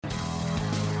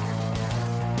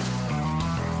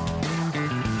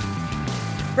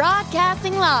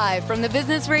Broadcasting live from the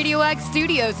Business Radio X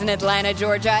studios in Atlanta,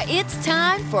 Georgia, it's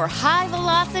time for High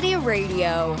Velocity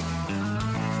Radio.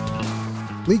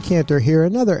 Lee Cantor here,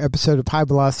 another episode of High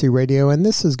Velocity Radio, and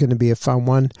this is going to be a fun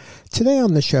one. Today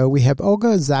on the show, we have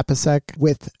Olga Zapasek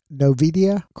with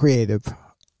Novidia Creative.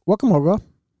 Welcome, Olga.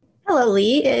 Hello,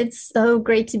 Lee. It's so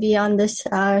great to be on this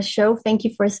show. Thank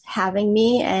you for having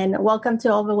me, and welcome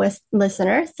to all the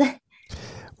listeners.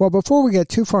 Well, before we get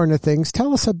too far into things,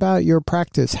 tell us about your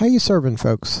practice. How are you serving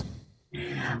folks?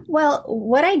 Well,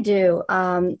 what I do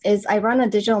is I run a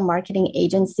digital marketing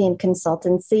agency and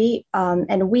consultancy,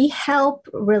 and we help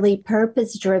really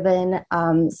purpose-driven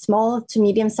small to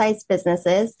medium-sized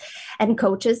businesses and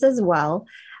coaches as well.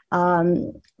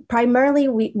 Primarily,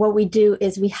 what we do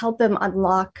is we help them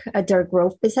unlock their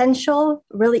growth potential,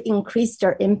 really increase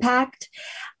their impact,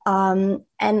 and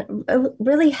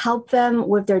really help them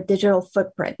with their digital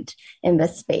footprint in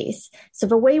this space. So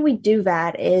the way we do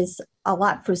that is a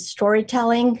lot through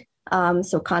storytelling,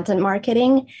 so content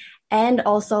marketing, and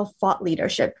also thought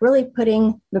leadership, really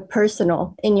putting the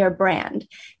personal in your brand,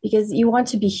 because you want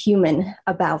to be human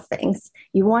about things.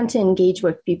 You want to engage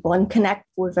with people and connect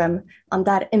with them on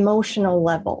that emotional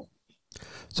level.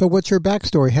 So what's your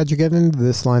backstory? How'd you get into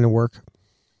this line of work?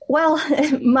 Well,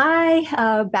 my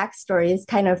backstory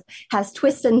has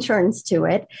twists and turns to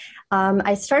it.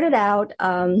 I started out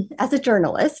as a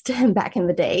journalist back in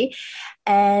the day,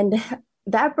 and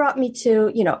that brought me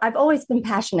to, I've always been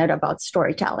passionate about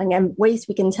storytelling and ways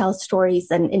we can tell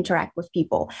stories and interact with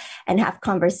people and have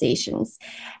conversations.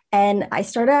 And I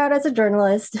started out as a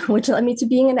journalist, which led me to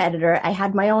being an editor. I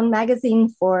had my own magazine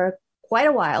for quite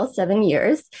a while, 7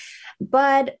 years,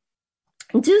 but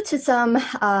due to some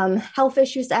health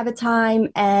issues at the time,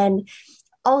 and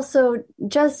also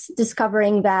just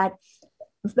discovering that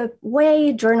the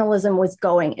way journalism was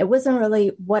going, it wasn't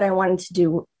really what I wanted to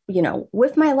do,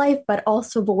 with my life, but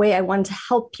also the way I wanted to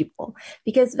help people,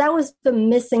 because that was the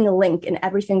missing link in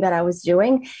everything that I was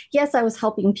doing. Yes, I was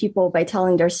helping people by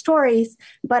telling their stories,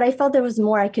 but I felt there was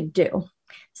more I could do.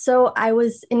 So I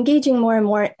was engaging more and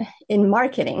more in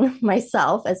marketing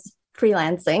myself as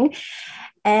freelancing.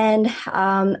 And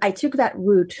I took that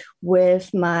route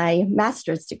with my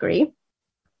master's degree.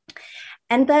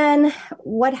 And then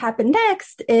what happened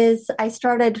next is I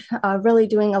started really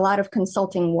doing a lot of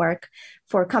consulting work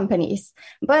for companies,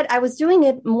 but I was doing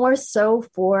it more so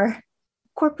for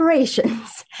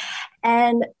corporations.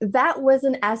 And that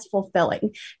wasn't as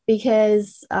fulfilling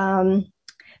because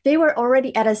they were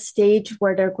already at a stage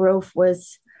where their growth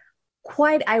was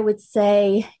quite, I would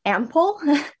say, ample.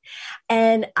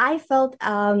 And I felt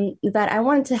that I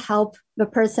wanted to help the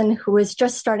person who was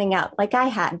just starting out, like I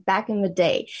had back in the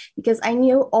day, because I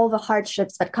knew all the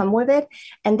hardships that come with it,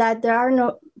 and that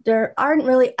there aren't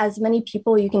really as many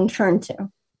people you can turn to.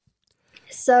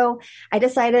 So I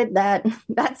decided that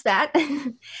that's that.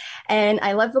 And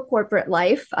I left the corporate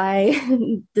life.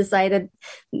 I decided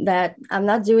that I'm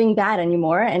not doing that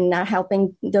anymore and not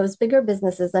helping those bigger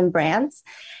businesses and brands,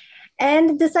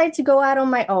 and decided to go out on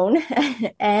my own.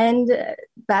 And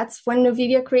that's when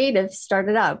Novidia Creative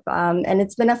started up. And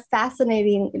it's been a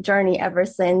fascinating journey ever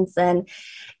since. And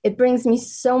it brings me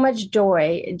so much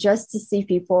joy just to see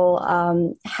people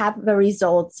have the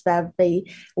results that they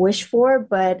wish for,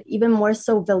 but even more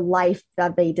so the life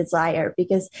that they desire,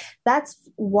 because that's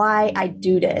why I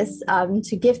do this,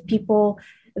 to give people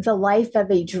the life that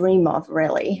they dream of,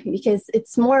 really, because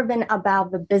it's more than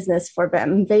about the business for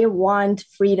them. They want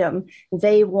freedom.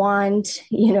 They want,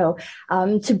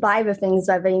 to buy the things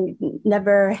that they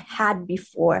never had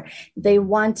before. They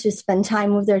want to spend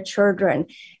time with their children.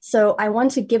 So I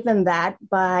want to give them that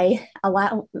by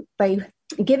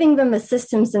giving them the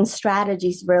systems and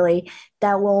strategies, really,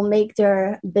 that will make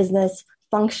their business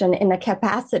function in a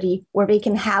capacity where they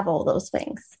can have all those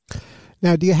things.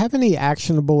 Now, do you have any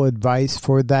actionable advice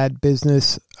for that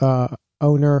business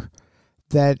owner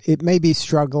that it may be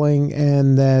struggling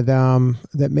and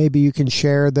that maybe you can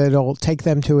share that'll take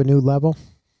them to a new level?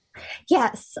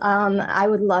 Yes, I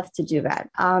would love to do that.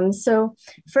 So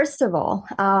first of all,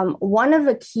 one of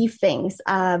the key things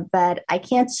that I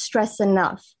can't stress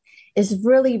enough is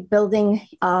really building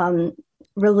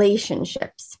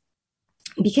relationships.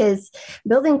 Because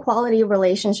building quality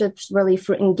relationships really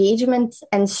through engagement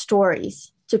and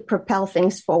stories to propel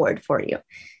things forward for you.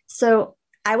 So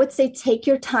I would say take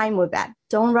your time with that.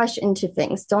 Don't rush into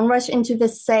things. Don't rush into the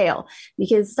sale,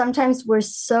 because sometimes we're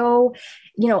so,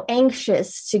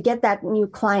 anxious to get that new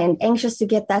client, anxious to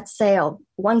get that sale.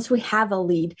 Once we have a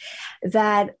lead,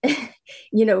 that,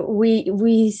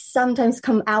 we sometimes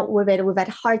come out with that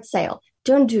hard sale.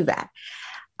 Don't do that.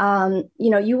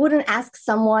 You wouldn't ask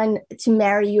someone to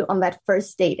marry you on that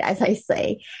first date, as I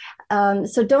say.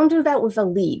 So don't do that with a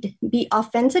lead. Be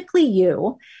authentically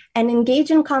you and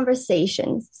engage in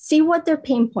conversations. See what their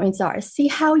pain points are. See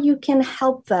how you can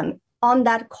help them on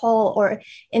that call or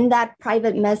in that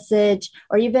private message,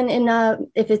 or even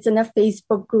if it's in a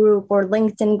Facebook group or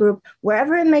LinkedIn group,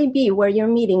 wherever it may be where you're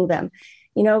meeting them.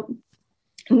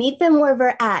 Meet them where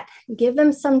they're at. Give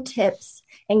them some tips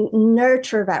and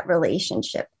nurture that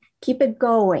relationship. Keep it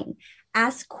going.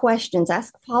 Ask questions,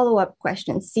 ask follow-up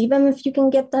questions. See them if you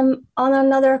can get them on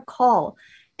another call,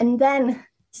 and then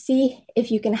see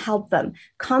if you can help them.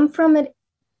 Come from it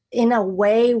in a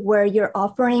way where you're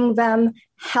offering them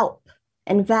help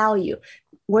and value,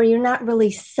 where you're not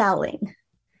really selling.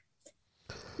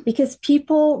 Because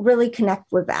people really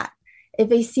connect with that if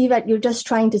they see that you're just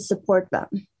trying to support them.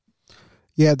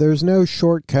 Yeah, there's no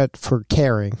shortcut for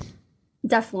caring.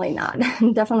 Definitely not.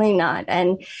 Definitely not.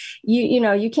 And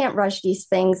you can't rush these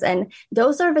things. And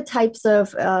those are the types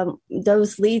of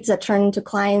those leads that turn into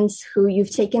clients who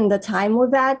you've taken the time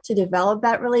with that to develop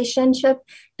that relationship.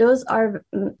 Those are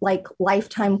like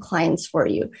lifetime clients for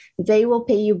you. They will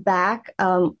pay you back,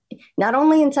 not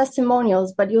only in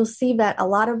testimonials, but you'll see that a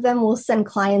lot of them will send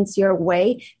clients your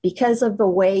way because of the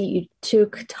way you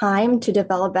took time to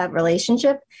develop that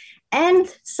relationship. And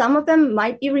some of them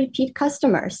might be repeat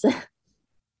customers.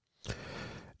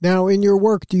 Now, in your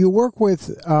work, do you work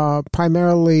with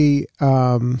primarily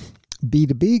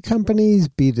B2B companies,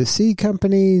 B2C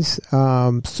companies,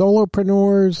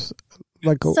 solopreneurs?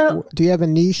 Do you have a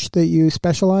niche that you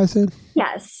specialize in?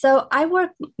 Yes. So I work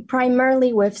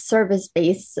primarily with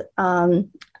service-based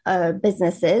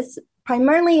businesses,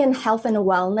 primarily in health and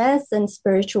wellness and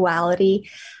spirituality,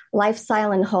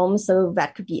 lifestyle and home. So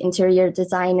that could be interior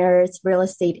designers, real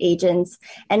estate agents.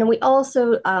 And we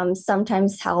also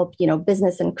sometimes help,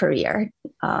 business and career.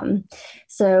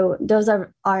 So those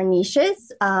are our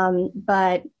niches.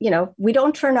 But, we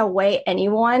don't turn away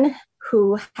anyone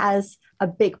who has a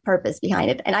big purpose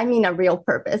behind it. And I mean a real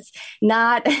purpose,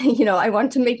 not, I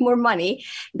want to make more money.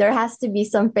 There has to be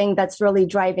something that's really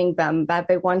driving them, that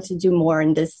they want to do more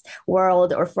in this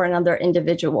world or for another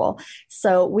individual.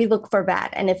 So we look for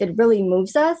that. And if it really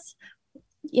moves us,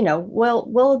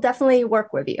 we'll definitely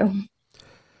work with you.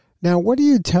 Now, what do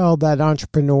you tell that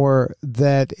entrepreneur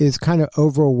that is kind of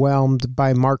overwhelmed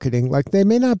by marketing? Like, they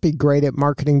may not be great at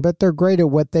marketing, but they're great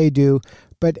at what they do.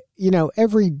 But,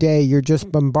 every day you're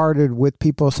just bombarded with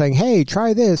people saying, hey,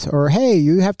 try this, or hey,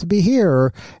 you have to be here,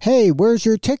 or hey, where's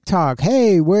your TikTok?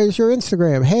 Hey, where's your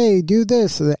Instagram? Hey, do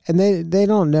this. And they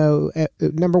don't know.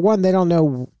 Number one, they don't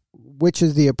know which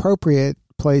is the appropriate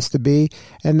place to be.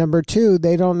 And number two,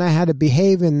 they don't know how to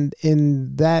behave in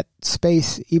that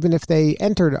space, even if they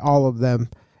entered all of them.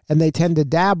 And they tend to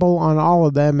dabble on all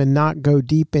of them and not go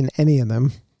deep in any of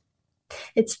them.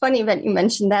 It's funny that you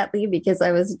mentioned that, Lee, because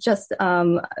I was just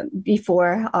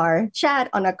before our chat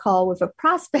on a call with a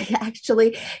prospect,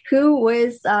 actually, who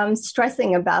was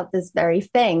stressing about this very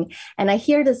thing. And I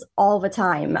hear this all the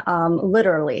time,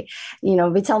 literally.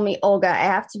 They tell me, Olga, I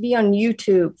have to be on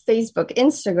YouTube, Facebook,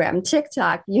 Instagram,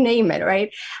 TikTok, you name it,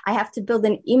 right? I have to build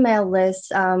an email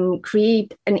list,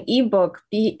 create an ebook,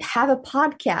 have a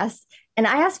podcast. And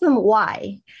I ask them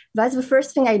why. That's the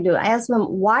first thing I do. I ask them,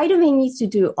 why do they need to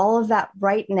do all of that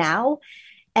right now?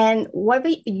 And what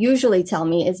they usually tell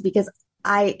me is because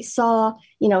I saw,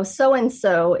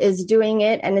 so-and-so is doing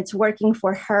it and it's working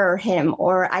for her or him,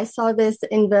 or I saw this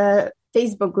in the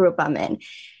Facebook group I'm in.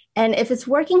 And if it's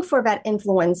working for that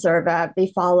influencer that they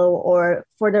follow or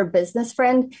for their business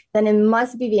friend, then it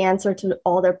must be the answer to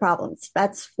all their problems.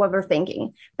 That's what we're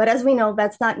thinking. But as we know,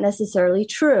 that's not necessarily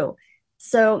true.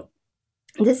 So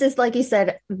this is, like you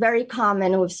said, very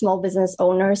common with small business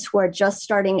owners who are just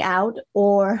starting out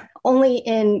or only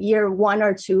in year 1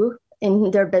 or 2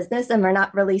 in their business, and they're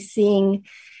not really seeing,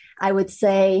 I would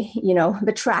say,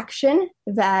 the traction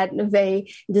that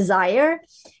they desire.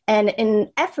 And in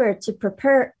an effort to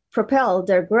propel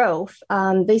their growth,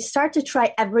 they start to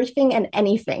try everything and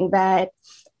anything that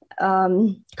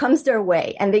comes their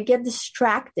way, and they get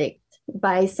distracted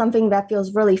by something that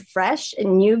feels really fresh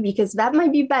and new, because that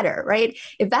might be better, right?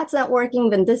 If that's not working,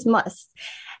 then this must.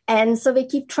 And so they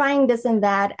keep trying this and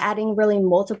that, adding really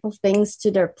multiple things to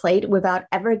their plate without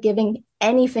ever giving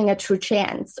anything a true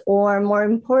chance, or more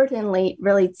importantly,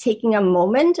 really taking a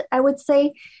moment, I would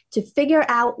say, to figure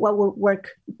out what would work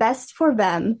best for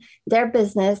them, their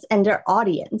business, and their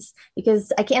audience.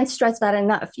 Because I can't stress that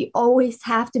enough. You always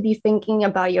have to be thinking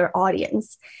about your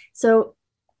audience. So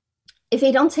if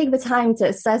they don't take the time to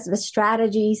assess the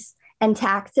strategies and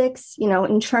tactics,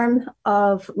 in terms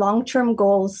of long-term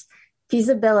goals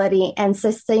feasibility, and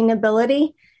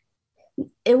sustainability,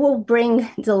 it will bring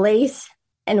delays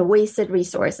and wasted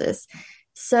resources.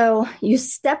 So you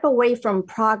step away from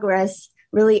progress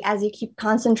really as you keep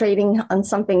concentrating on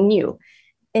something new.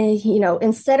 And,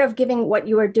 instead of giving what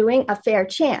you are doing a fair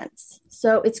chance.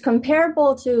 So it's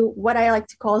comparable to what I like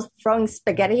to call throwing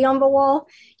spaghetti on the wall.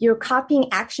 You're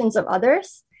copying actions of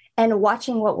others and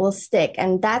watching what will stick.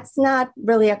 And that's not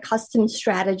really a custom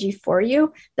strategy for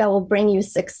you that will bring you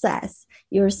success.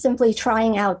 You're simply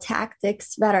trying out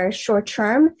tactics that are short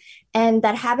term and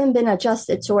that haven't been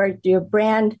adjusted toward your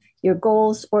brand, your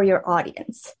goals, or your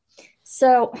audience.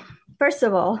 So first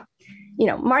of all,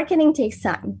 marketing takes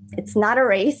time. It's not a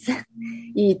race.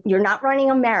 You're not running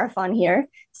a marathon here.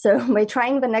 So by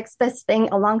trying the next best thing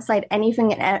alongside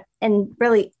anything and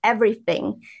really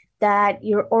everything that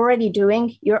you're already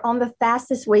doing, you're on the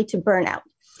fastest way to burnout.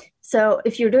 So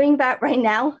if you're doing that right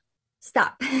now,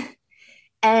 stop.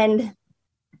 And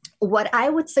what I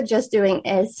would suggest doing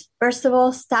is, first of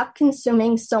all, stop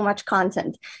consuming so much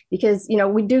content because,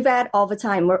 we do that all the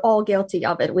time. We're all guilty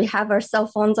of it. We have our cell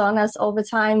phones on us all the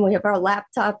time. We have our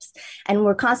laptops and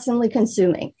we're constantly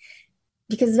consuming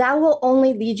because that will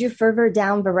only lead you further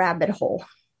down the rabbit hole.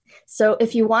 So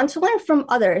if you want to learn from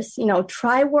others,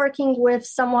 try working with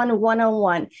someone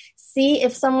one-on-one. See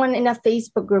if someone in a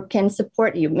Facebook group can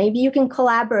support you. Maybe you can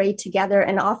collaborate together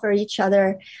and offer each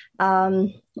other,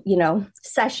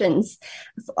 sessions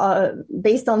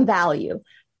based on value.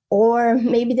 Or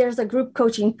maybe there's a group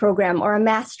coaching program or a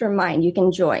mastermind you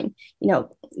can join.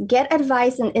 Get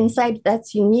advice and insight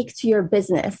that's unique to your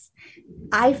business.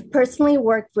 I've personally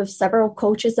worked with several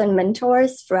coaches and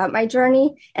mentors throughout my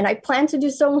journey, and I plan to do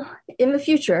so in the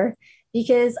future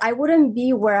because I wouldn't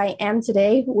be where I am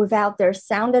today without their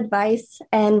sound advice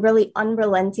and really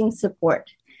unrelenting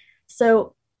support.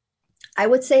 So I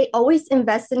would say always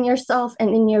invest in yourself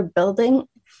and in your building,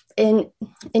 in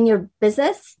your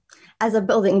business as a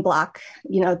building block,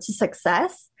 to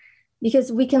success,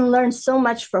 because we can learn so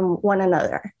much from one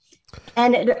another.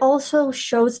 And it also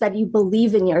shows that you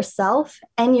believe in yourself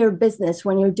and your business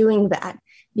when you're doing that,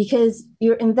 because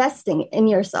you're investing in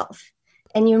yourself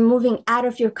and you're moving out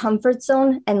of your comfort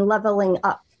zone and leveling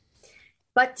up.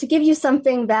 But to give you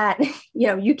something that,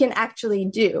 you can actually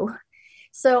do.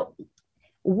 So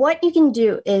what you can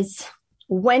do is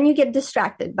when you get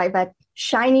distracted by that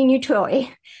shiny new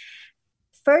toy,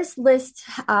 first list,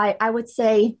 I would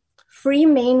say 3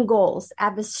 main goals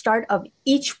at the start of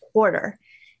each quarter.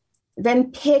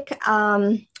 Then pick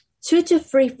 2 to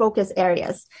 3 focus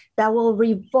areas that will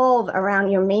revolve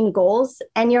around your main goals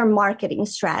and your marketing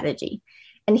strategy.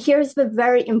 And here's the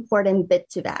very important bit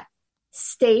to that.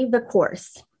 Stay the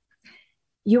course.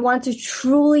 You want to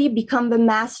truly become the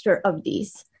master of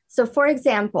these. So for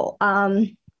example,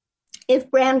 if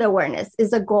brand awareness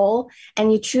is a goal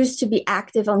and you choose to be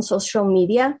active on social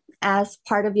media as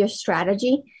part of your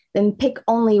strategy, then pick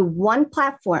only one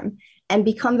platform and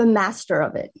become the master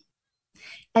of it.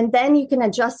 And then you can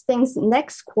adjust things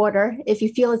next quarter if you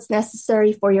feel it's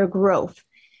necessary for your growth.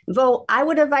 Though I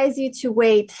would advise you to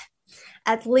wait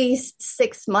at least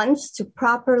 6 months to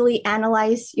properly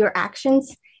analyze your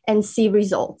actions and see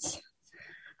results.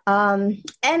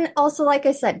 And also, like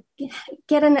I said,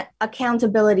 get an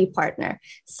accountability partner,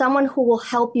 someone who will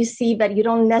help you see that you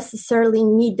don't necessarily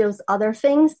need those other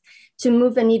things to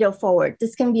move the needle forward.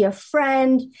 This can be a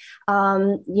friend,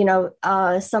 someone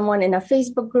in a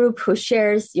Facebook group who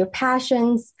shares your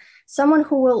passions, someone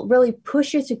who will really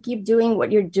push you to keep doing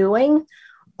what you're doing,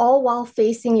 all while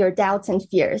facing your doubts and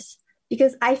fears.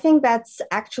 Because I think that's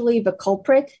actually the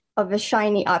culprit of the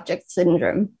shiny object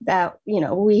syndrome, that,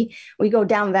 we go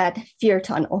down that fear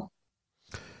tunnel.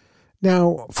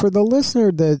 Now, for the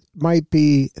listener that might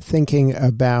be thinking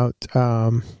about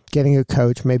getting a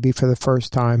coach, maybe for the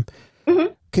first time,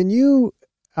 mm-hmm. Can you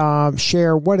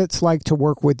share what it's like to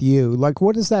work with you? Like,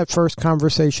 what does that first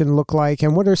conversation look like?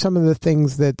 And what are some of the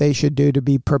things that they should do to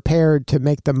be prepared to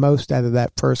make the most out of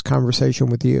that first conversation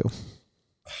with you?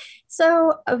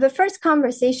 So the first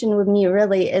conversation with me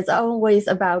really is always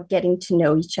about getting to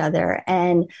know each other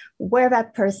and where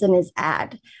that person is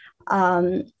at.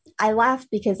 I laugh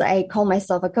because I call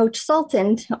myself a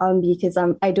coach-sultant because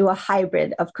I do a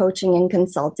hybrid of coaching and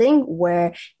consulting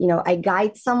where, I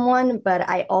guide someone, but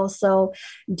I also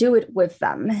do it with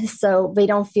them so they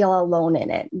don't feel alone in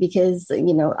it because,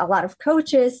 a lot of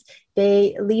coaches,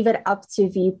 they leave it up to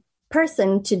the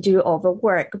person to do all the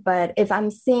work. But if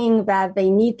I'm seeing that they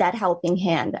need that helping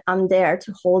hand, I'm there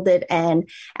to hold it and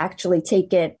actually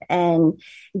take it and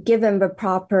give them the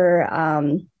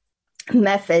proper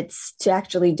methods to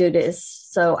actually do this.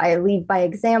 So I lead by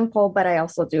example, but I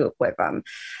also do it with them.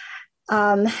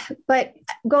 But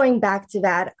going back to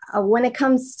that, when it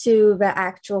comes to the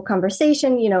actual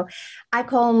conversation, I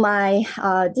call my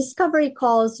discovery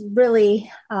calls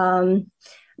really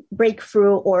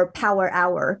breakthrough or power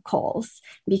hour calls,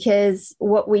 because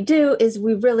what we do is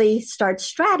we really start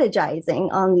strategizing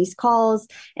on these calls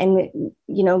and,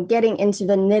 getting into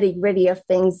the nitty gritty of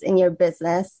things in your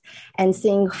business and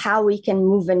seeing how we can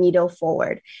move a needle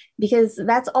forward, because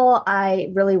that's all I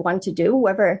really want to do.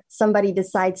 Whether somebody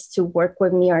decides to work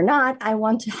with me or not, I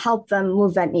want to help them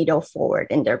move that needle forward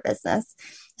in their business.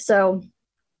 So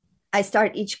I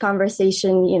start each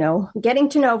conversation, getting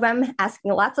to know them,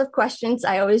 asking lots of questions.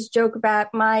 I always joke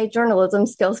about my journalism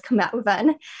skills come out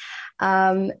then.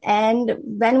 And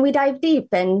then we dive deep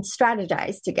and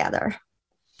strategize together.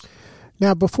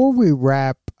 Now, before we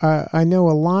wrap, I know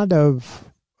a lot of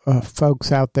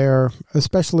folks out there,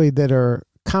 especially that are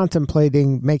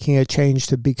contemplating making a change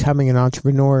to becoming an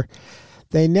entrepreneur,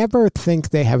 they never think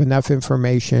they have enough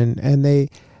information, and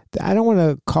I don't want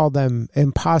to call them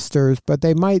imposters, but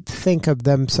they might think of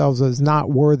themselves as not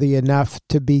worthy enough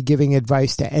to be giving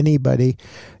advice to anybody.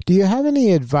 Do you have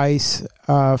any advice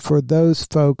for those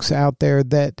folks out there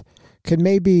that could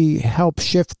maybe help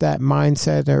shift that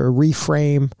mindset or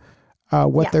reframe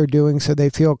what they're doing so they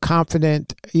feel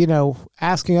confident,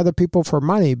 asking other people for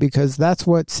money, because that's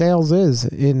what sales is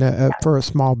for a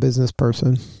small business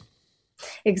person?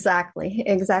 Exactly,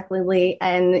 Lee.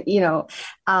 And,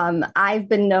 I've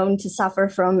been known to suffer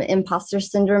from imposter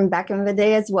syndrome back in the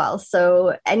day as well.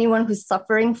 So anyone who's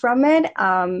suffering from it,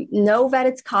 know that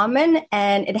it's common,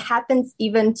 and it happens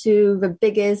even to the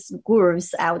biggest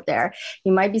gurus out there.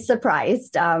 You might be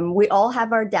surprised. We all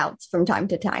have our doubts from time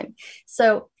to time.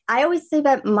 So I always say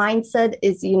that mindset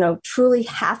is, truly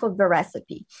half of the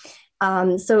recipe.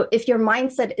 So if your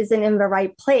mindset isn't in the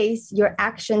right place, your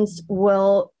actions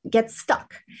will get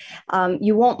stuck.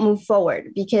 You won't move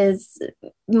forward, because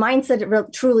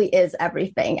mindset truly is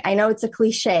everything. I know it's a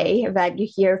cliche that you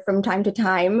hear from time to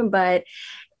time, but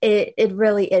it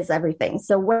really is everything.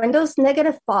 So when those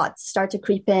negative thoughts start to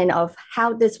creep in of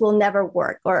how this will never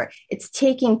work, or it's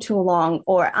taking too long,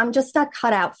 or I'm just not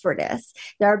cut out for this,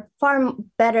 there are far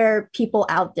better people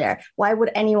out there. Why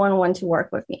would anyone want to work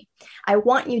with me? I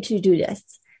want you to do this.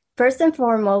 First and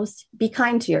foremost, be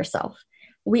kind to yourself.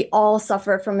 We all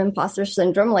suffer from imposter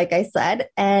syndrome, like I said,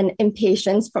 and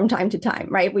impatience from time to time,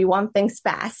 right? We want things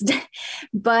fast.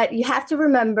 But you have to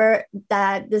remember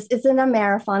that this isn't a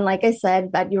marathon, like I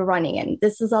said, that you're running in.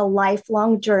 This is a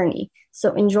lifelong journey.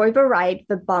 So enjoy the ride,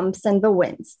 the bumps and the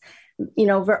wins.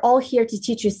 We're all here to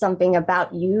teach you something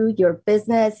about you, your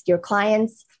business, your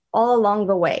clients, all along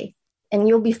the way. And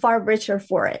you'll be far richer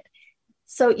for it.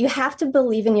 So you have to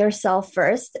believe in yourself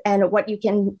first and what you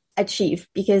can achieve,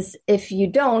 because if you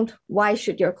don't, why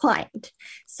should your client?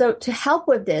 So to help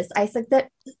with this,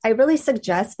 I really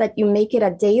suggest that you make it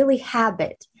a daily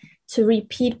habit to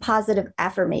repeat positive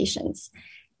affirmations.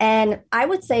 And I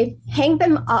would say hang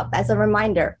them up as a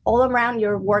reminder all around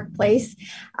your workplace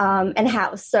and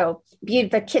house. So be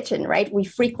it the kitchen, right? We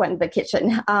frequent the kitchen,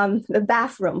 the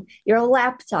bathroom, your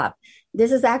laptop.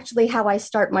 This is actually how I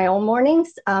start my own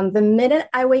mornings. The minute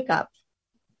I wake up,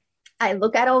 I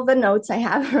look at all the notes I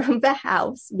have around the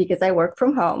house because I work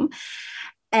from home.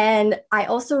 And I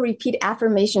also repeat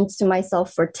affirmations to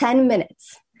myself for 10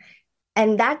 minutes.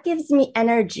 And that gives me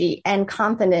energy and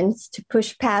confidence to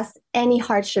push past any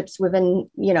hardships within,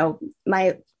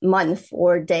 my month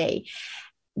or day.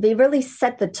 They really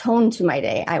set the tone to my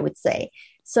day, I would say.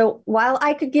 So while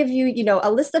I could give you,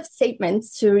 a list of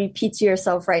statements to repeat to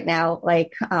yourself right now,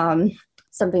 like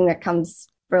something that comes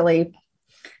really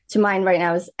to mind right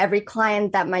now is every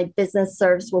client that my business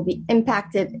serves will be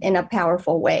impacted in a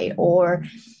powerful way, or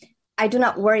I do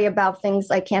not worry about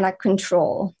things I cannot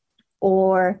control,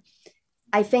 or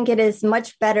I think it is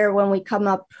much better when we come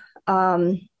up.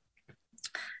 I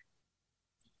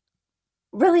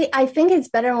think it's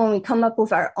better when we come up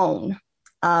with our own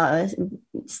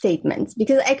statements,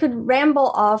 because I could ramble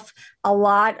off a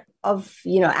lot of,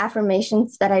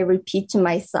 affirmations that I repeat to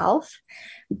myself,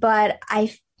 but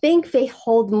I think they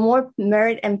hold more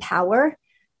merit and power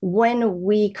when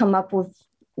we come up with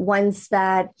ones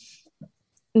that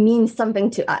mean something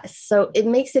to us. So it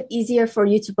makes it easier for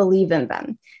you to believe in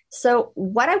them. So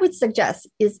what I would suggest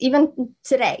is even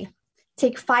today,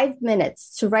 take 5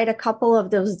 minutes to write a couple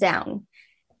of those down,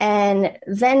 and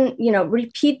then,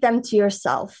 repeat them to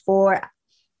yourself for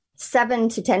 7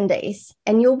 to 10 days.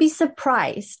 And you'll be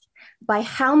surprised by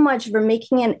how much they're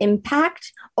making an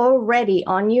impact already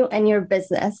on you and your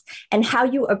business, and how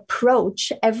you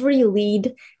approach every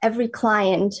lead, every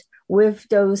client with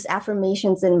those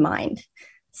affirmations in mind.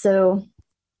 So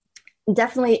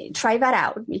definitely try that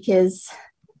out because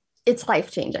it's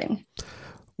life-changing.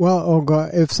 Well, Olga,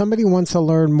 if somebody wants to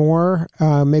learn more,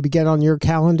 maybe get on your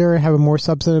calendar, have a more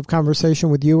substantive conversation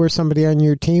with you or somebody on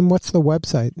your team, what's the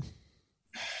website?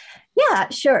 Yeah,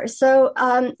 sure. So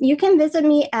you can visit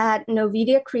me at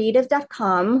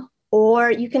novidiacreative.com,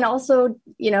 or you can also,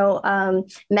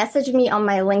 message me on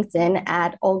my LinkedIn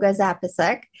at Olga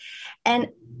Zapasek. And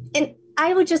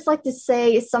I would just like to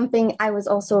say something I was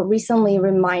also recently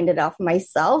reminded of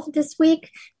myself this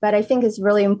week, but I think is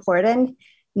really important.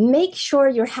 Make sure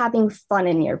you're having fun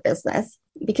in your business,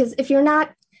 because if you're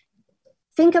not,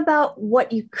 think about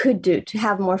what you could do to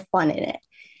have more fun in it.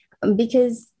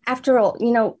 Because after all,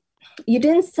 you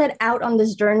didn't set out on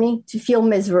this journey to feel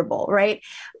miserable, right?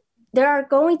 There are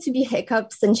going to be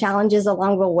hiccups and challenges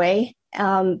along the way,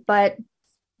 but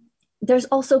there's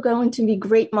also going to be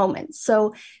great moments.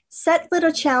 So set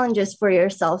little challenges for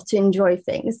yourself to enjoy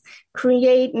things.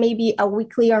 Create maybe a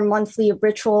weekly or monthly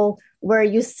ritual where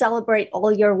you celebrate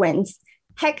all your wins.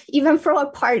 Heck, even throw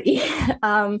a party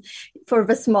for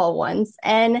the small ones,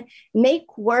 and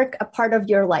make work a part of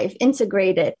your life.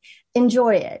 Integrate it.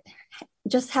 Enjoy it.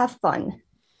 Just have fun.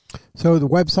 So the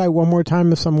website one more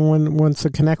time if someone wants to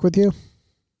connect with you?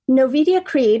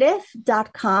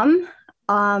 novidiacreative.com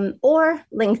or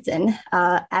LinkedIn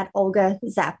at Olga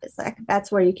Zapasek.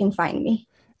 That's where you can find me.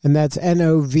 And that's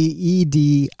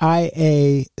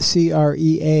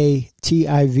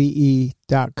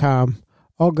NOVEDIACREATIVE.com.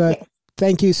 Olga, Yeah.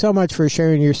 Thank you so much for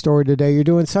sharing your story today. You're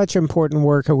doing such important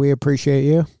work, and we appreciate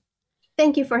you.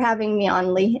 Thank you for having me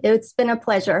on, Lee. It's been a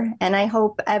pleasure, and I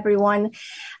hope everyone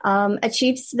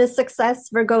achieves the success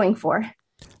we're going for.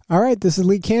 All right, this is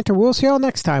Lee Cantor. We'll see you all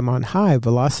next time on High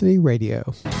Velocity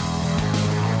Radio.